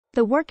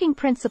The working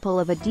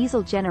principle of a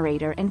diesel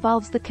generator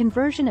involves the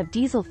conversion of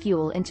diesel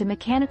fuel into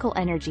mechanical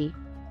energy,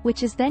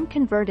 which is then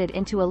converted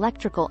into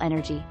electrical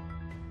energy.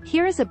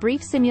 Here is a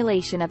brief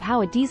simulation of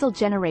how a diesel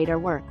generator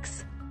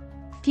works.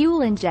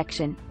 Fuel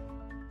injection.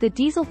 The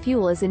diesel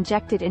fuel is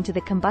injected into the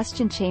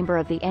combustion chamber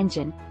of the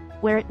engine,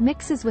 where it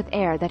mixes with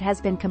air that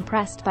has been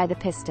compressed by the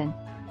piston.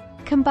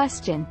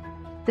 Combustion.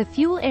 The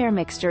fuel-air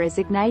mixture is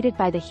ignited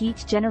by the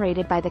heat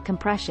generated by the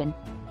compression,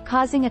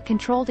 causing a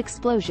controlled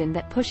explosion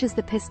that pushes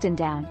the piston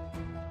down.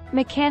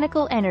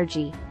 Mechanical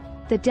energy.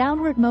 The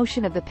downward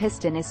motion of the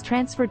piston is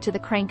transferred to the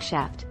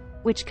crankshaft,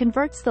 which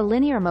converts the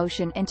linear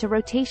motion into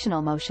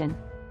rotational motion.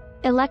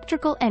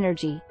 Electrical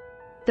energy.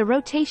 The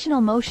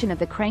rotational motion of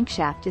the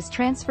crankshaft is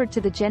transferred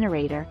to the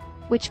generator,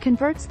 which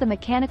converts the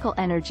mechanical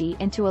energy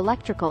into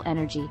electrical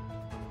energy.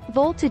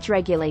 Voltage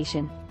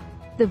regulation.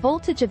 The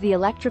voltage of the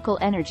electrical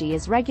energy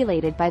is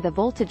regulated by the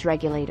voltage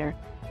regulator,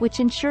 which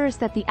ensures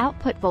that the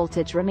output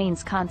voltage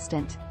remains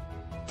constant.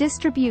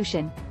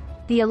 Distribution.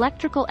 The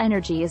electrical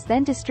energy is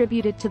then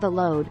distributed to the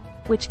load,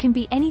 which can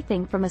be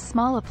anything from a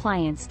small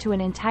appliance to an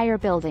entire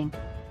building.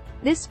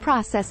 This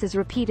process is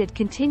repeated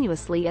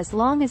continuously as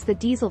long as the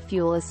diesel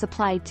fuel is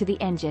supplied to the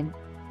engine.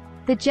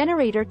 The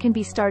generator can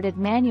be started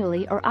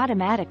manually or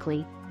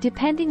automatically,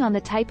 depending on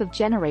the type of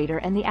generator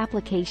and the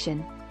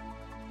application.